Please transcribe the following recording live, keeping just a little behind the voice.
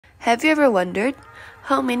Have you ever wondered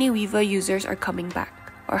how many Weava users are coming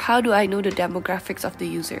back? Or how do I know the demographics of the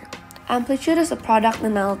user? Amplitude is a product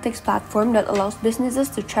analytics platform that allows businesses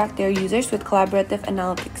to track their users with collaborative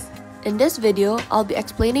analytics. In this video, I'll be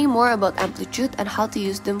explaining more about Amplitude and how to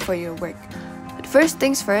use them for your work. But first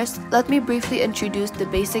things first, let me briefly introduce the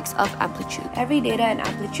basics of Amplitude. Every data in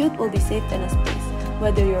Amplitude will be saved in a space,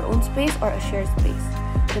 whether your own space or a shared space.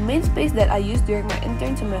 The main space that I used during my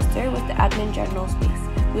intern semester was the admin general space,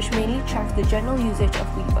 which mainly tracks the general usage of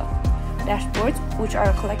Weava. Dashboards, which are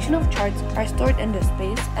a collection of charts, are stored in this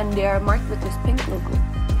space and they are marked with this pink logo.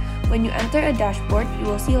 When you enter a dashboard, you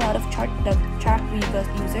will see a lot of charts that track Weava's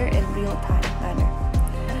user in real-time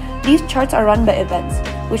manner. These charts are run by events,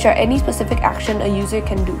 which are any specific action a user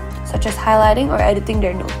can do, such as highlighting or editing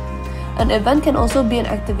their note. An event can also be an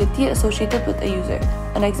activity associated with a user.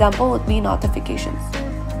 An example would be notifications.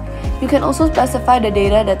 You can also specify the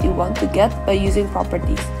data that you want to get by using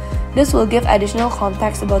properties. This will give additional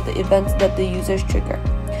context about the events that the users trigger.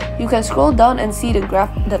 You can scroll down and see the graph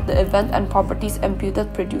that the event and properties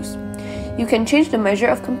imputed produce. You can change the measure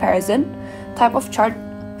of comparison, type of chart,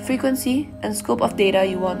 frequency, and scope of data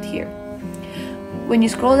you want here. When you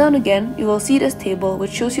scroll down again, you will see this table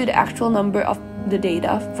which shows you the actual number of the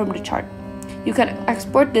data from the chart. You can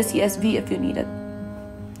export the CSV if you need it.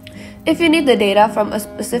 If you need the data from a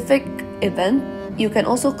specific event, you can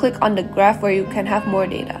also click on the graph where you can have more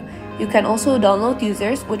data. You can also download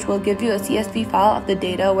users, which will give you a CSV file of the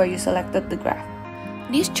data where you selected the graph.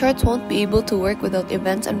 These charts won't be able to work without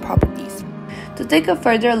events and properties. To take a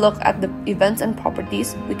further look at the events and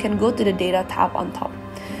properties, we can go to the Data tab on top.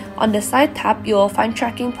 On the Side tab, you will find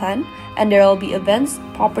Tracking Plan, and there will be events,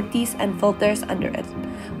 properties, and filters under it.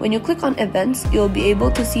 When you click on Events, you will be able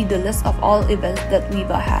to see the list of all events that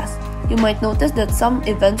Weava has. You might notice that some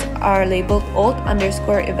events are labeled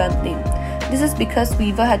old_event name. This is because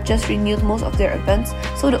Weava had just renewed most of their events,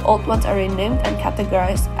 so the old ones are renamed and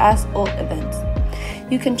categorized as old events.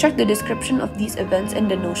 You can check the description of these events in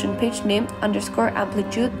the Notion page named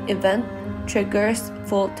 _amplitude event triggers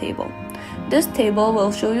full table. This table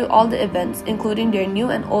will show you all the events, including their new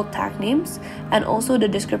and old tag names, and also the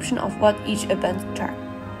description of what each event tracked.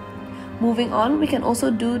 Moving on, we can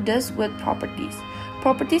also do this with properties.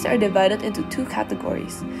 Properties are divided into two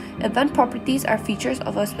categories. Event properties are features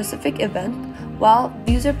of a specific event, while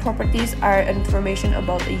user properties are information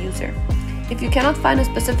about a user. If you cannot find a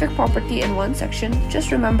specific property in one section,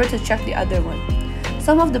 just remember to check the other one.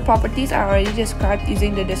 Some of the properties are already described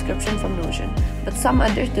using the description from Notion, but some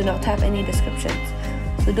others do not have any descriptions.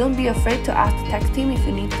 So don't be afraid to ask the tech team if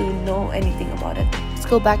you need to know anything about it. Let's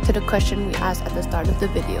go back to the question we asked at the start of the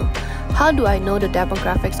video. How do I know the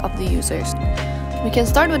demographics of the users? We can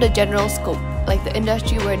start with a general scope, like the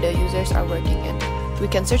industry where the users are working in. We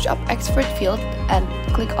can search up expert field and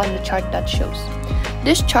click on the chart that shows.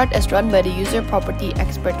 This chart is run by the user property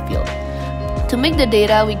expert field. To make the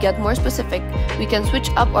data we get more specific, we can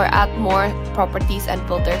switch up or add more properties and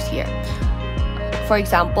filters here. For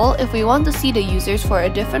example, if we want to see the users for a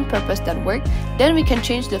different purpose than work, then we can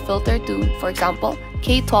change the filter to, for example,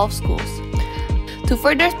 K-12 schools. To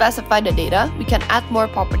further specify the data, we can add more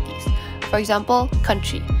properties. For example,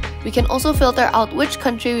 country. We can also filter out which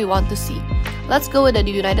country we want to see. Let's go with the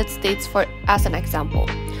United States as an example.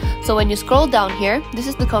 So when you scroll down here, this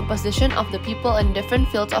is the composition of the people in different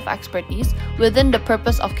fields of expertise within the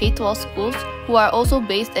purpose of K-12 schools who are also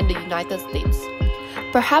based in the United States.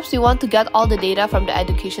 Perhaps we want to get all the data from the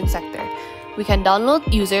education sector. We can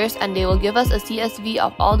download users and they will give us a CSV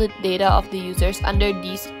of all the data of the users under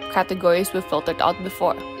these categories we filtered out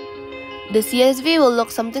before. The CSV will look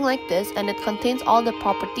something like this, and it contains all the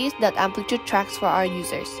properties that Amplitude tracks for our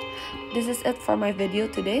users. This is it for my video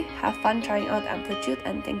today. Have fun trying out Amplitude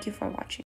and thank you for watching.